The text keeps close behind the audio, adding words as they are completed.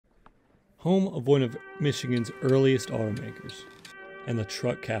home of one of Michigan's earliest automakers and the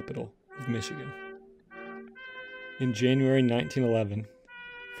truck capital of Michigan. In January 1911,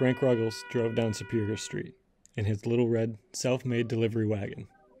 Frank Ruggles drove down Superior Street in his little red, self-made delivery wagon.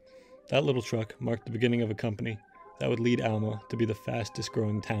 That little truck marked the beginning of a company that would lead Alma to be the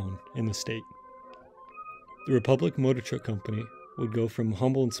fastest-growing town in the state. The Republic Motor Truck Company would go from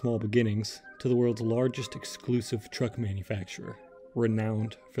humble and small beginnings to the world's largest exclusive truck manufacturer,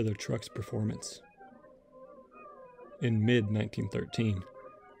 renowned for their trucks' performance. In mid-1913,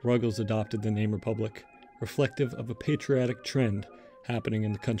 Ruggles adopted the name Republic, reflective of a patriotic trend happening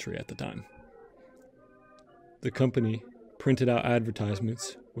in the country at the time. The company printed out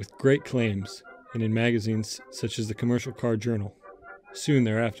advertisements with great claims and in magazines such as the Commercial Car Journal. Soon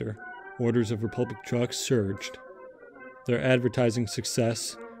thereafter, orders of Republic trucks surged. Their advertising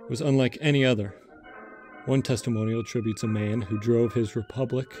success was unlike any other. One testimonial attributes a man who drove his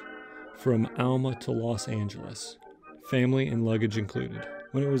Republic from Alma to Los Angeles, family and luggage included.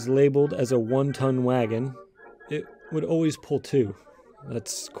 When it was labeled as a 1-ton wagon, it would always pull 2.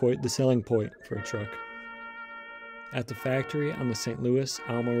 That's quite the selling point for a truck. At the factory on the St.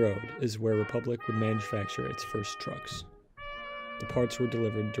 Louis-Alma Road is where Republic would manufacture its first trucks. The parts were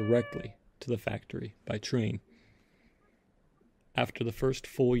delivered directly to the factory by train. After the first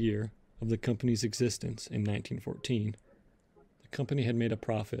full year of the company's existence in 1914, the company had made a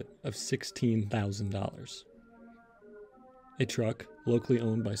profit of $16,000. A truck, locally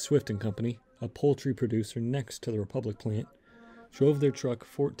owned by Swift & Company, a poultry producer next to the Republic plant, drove their truck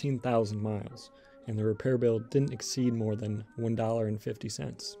 14,000 miles, and the repair bill didn't exceed more than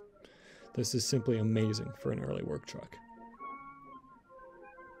 $1.50. This is simply amazing for an early work truck.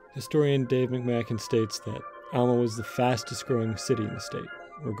 Historian Dave McMacken states that Alma was the fastest growing city in the state,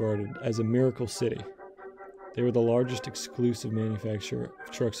 regarded as a miracle city. They were the largest exclusive manufacturer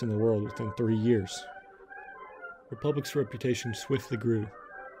of trucks in the world within 3 years. Republic's reputation swiftly grew,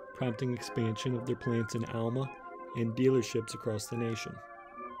 prompting expansion of their plants in Alma and dealerships across the nation.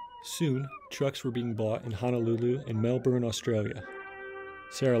 Soon, trucks were being bought in Honolulu and Melbourne, Australia.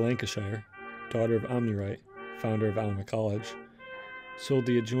 Sarah Lancashire, daughter of Omniwright, founder of Alma College, sold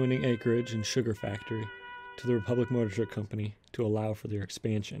the adjoining acreage and sugar factory to the Republic Motor Truck Company to allow for their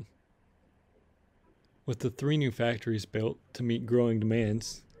expansion. With the 3 new factories built to meet growing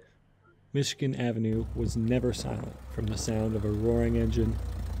demands, Michigan Avenue was never silent from the sound of a roaring engine,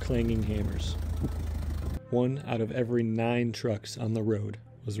 clanging hammers. 1 out of every 9 trucks on the road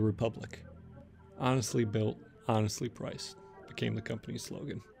was a Republic. Honestly built, honestly priced became the company's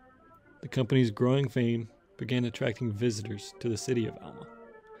slogan. The company's growing fame began attracting visitors to the city of Alma.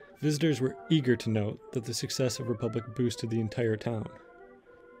 Visitors were eager to note that the success of Republic boosted the entire town.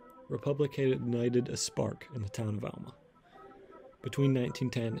 Republic had ignited a spark in the town of Alma. Between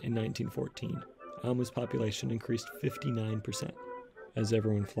 1910 and 1914, Alma's population increased 59%. As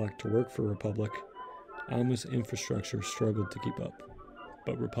everyone flocked to work for Republic, Alma's infrastructure struggled to keep up,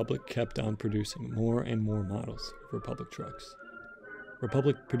 but Republic kept on producing more and more models of Republic trucks.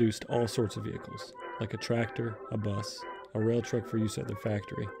 Republic produced all sorts of vehicles, like a tractor, a bus, a rail truck for use at their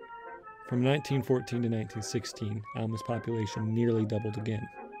factory. From 1914 to 1916, Alma's population nearly doubled again.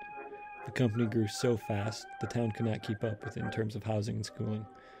 The company grew so fast, the town could not keep up with it in terms of housing and schooling.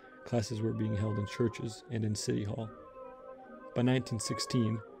 Classes were being held in churches and in City Hall. By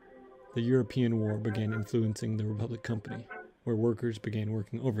 1916, the European War began influencing the Republic Company, where workers began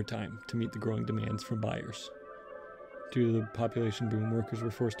working overtime to meet the growing demands from buyers. Due to the population boom, workers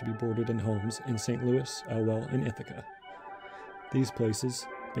were forced to be boarded in homes in St. Louis, Elwell, and Ithaca. These places,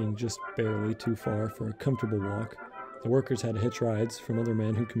 being just barely too far for a comfortable walk, the workers had to hitch rides from other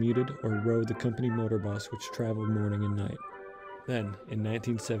men who commuted or rode the company motor bus which traveled morning and night. Then, in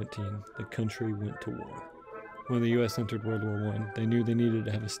 1917, the country went to war. When the U.S. entered World War I, they knew they needed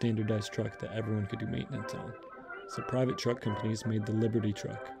to have a standardized truck that everyone could do maintenance on. So private truck companies made the Liberty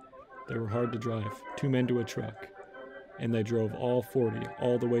truck. They were hard to drive, 2 men to a truck, and they drove all 40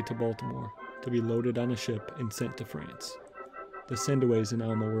 all the way to Baltimore to be loaded on a ship and sent to France. The sendaways in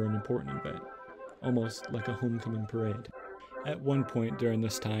Alma were an important event, almost like a homecoming parade. At one point during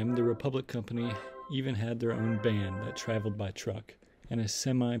this time, the Republic Company even had their own band that traveled by truck and a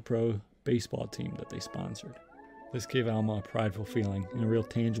semi-pro baseball team that they sponsored. This gave Alma a prideful feeling and a real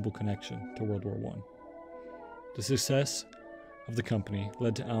tangible connection to World War I. The success of the company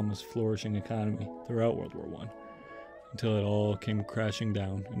led to Alma's flourishing economy throughout World War I, until it all came crashing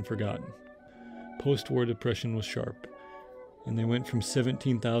down and forgotten. Post-war depression was sharp, and they went from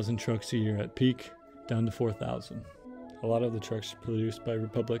 17,000 trucks a year at peak down to 4,000. A lot of the trucks produced by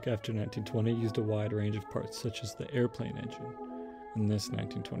Republic after 1920 used a wide range of parts such as the airplane engine, in this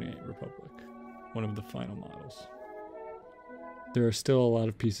 1928 Republic, one of the final models. There are still a lot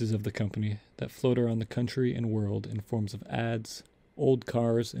of pieces of the company that float around the country and world in forms of ads, old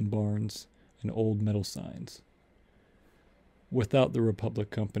cars and barns, and old metal signs. Without the Republic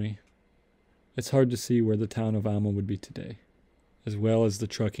Company, it's hard to see where the town of Alma would be today, as well as the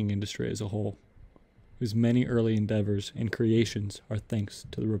trucking industry as a whole, whose many early endeavors and creations are thanks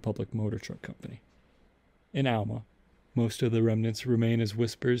to the Republic Motor Truck Company. In Alma, most of the remnants remain as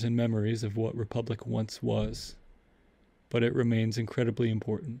whispers and memories of what Republic once was, but it remains incredibly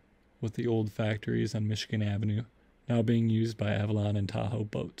important, with the old factories on Michigan Avenue now being used by Avalon and Tahoe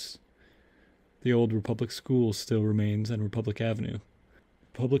boats. The old Republic School still remains on Republic Avenue.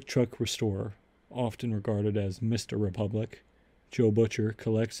 Republic Truck Restorer, often regarded as Mr. Republic, Joe Butcher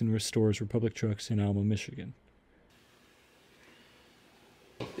collects and restores Republic trucks in Alma, Michigan.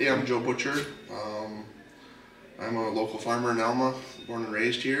 Yeah, I'm Joe Butcher. I'm a local farmer in Alma, born and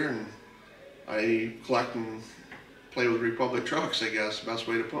raised here, and I collect and play with Republic trucks, I guess, best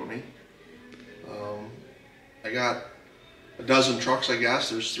way to put me. I got a dozen trucks, I guess.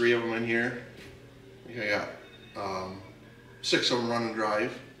 There's 3 of them in here. I got 6 of them run and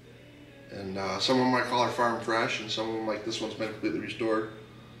drive. And some of them I call are farm fresh, and some of them, like this one's been completely restored.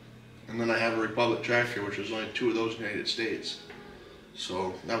 And then I have a Republic tractor, which is only 2 of those in the United States.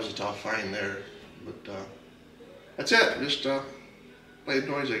 So that was a tough find there. But that's it, just played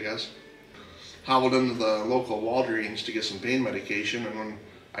noise, I guess. Hobbled into the local Walgreens to get some pain medication, and when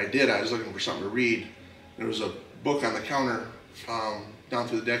I did, I was looking for something to read. There was a book on the counter, Down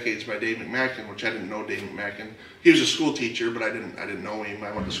Through the Decades by Dave McMacken, which I didn't know Dave McMacken. He was a school teacher, but I didn't know him.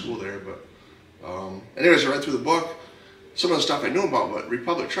 I went to school there, but anyways, I read through the book. Some of the stuff I knew about, but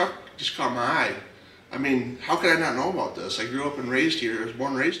Republic Truck just caught my eye. I mean, how could I not know about this? I grew up and raised here. I was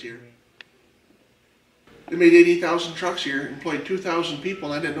born and raised here. They made 80,000 trucks here, employed 2,000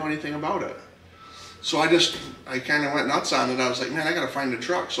 people, and I didn't know anything about it. So I kind of went nuts on it. I was like, man, I got to find a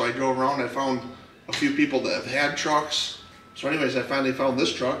truck. So I drove around. I found a few people that have had trucks. So anyways, I finally found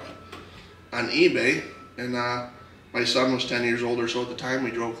this truck on eBay, and my son was 10 years old or so at the time.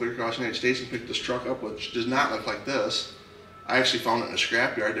 We drove clear across the United States and picked this truck up, which does not look like this. I actually found it in a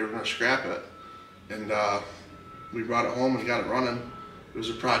scrapyard. They were going to scrap it, and we brought it home and got it running. It was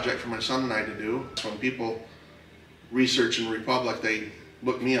a project for my son and I to do. So when people research in Republic, they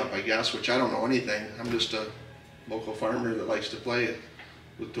look me up, I guess, which I don't know anything. I'm just a local farmer that likes to play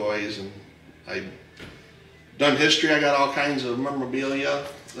with toys, and I've done history. I got all kinds of memorabilia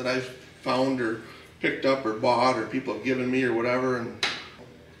that I've found or picked up or bought or people have given me or whatever, and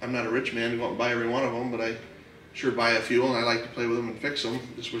I'm not a rich man to go out and buy every one of them, but I sure buy a few, and I like to play with them and fix them.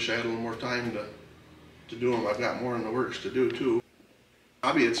 Just wish I had a little more time to do them. I've got more in the works to do too.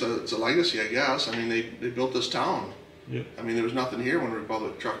 Hobby, it's a legacy, I guess. I mean, they built this town. Yeah. I mean, there was nothing here when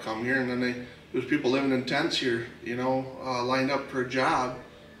Republic Truck come here, and then there was people living in tents here, you know, lined up for a job.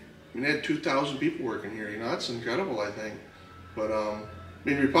 I mean, they had 2,000 people working here, you know, that's incredible, I think. But, I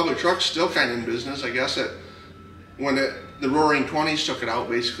mean, Republic Truck's still kind of in business, I guess. When the Roaring 20s took it out,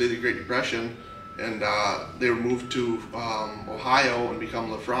 basically, the Great Depression, and they were moved to Ohio and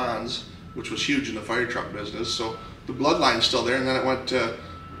become LaFrance, which was huge in the fire truck business. So the bloodline's still there, and then it went to,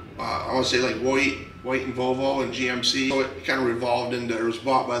 I want to say, like White and Volvo and GMC. So it kind of revolved into, it was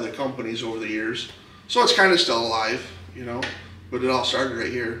bought by the companies over the years. So it's kind of still alive, you know, but it all started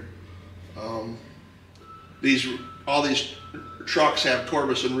right here. All these trucks have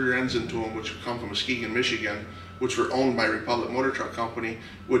Torbus and rear ends into them, which come from Muskegon, Michigan, which were owned by Republic Motor Truck Company,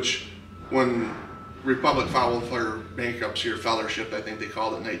 which when Republic filed for bankruptcy or fellowship, I think they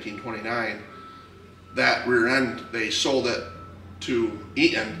called it in 1929, that rear end, they sold it to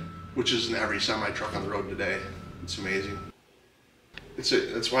Eaton, which is in every semi-truck on the road today. It's amazing.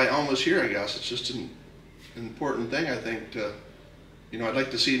 That's why Alma's here, I guess. It's just an important thing, I think, to, you know, I'd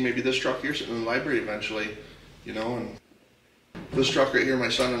like to see maybe this truck here sitting in the library eventually, you know, and this truck right here, my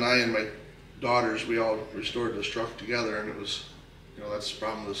son and I and my daughters, we all restored this truck together, and it was, you know, that's the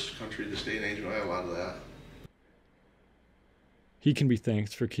problem with this country, this day and age, we don't have a lot of that. He can be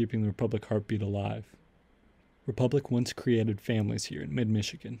thanked for keeping the Republic heartbeat alive. Republic once created families here in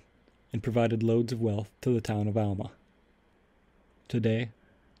mid-Michigan and provided loads of wealth to the town of Alma. Today,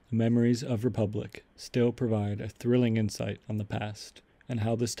 the memories of Republic still provide a thrilling insight on the past and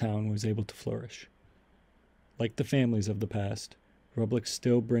how this town was able to flourish. Like the families of the past, Republic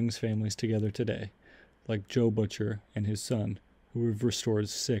still brings families together today, like Joe Butcher and his son, who have restored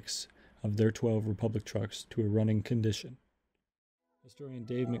 6 of their 12 Republic trucks to a running condition. Historian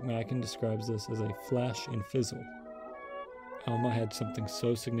Dave McMacken describes this as a flash and fizzle. Alma had something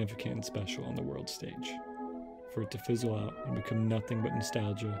so significant and special on the world stage. for it to fizzle out and become nothing but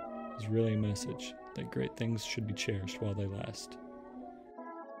nostalgia is really a message that great things should be cherished while they last.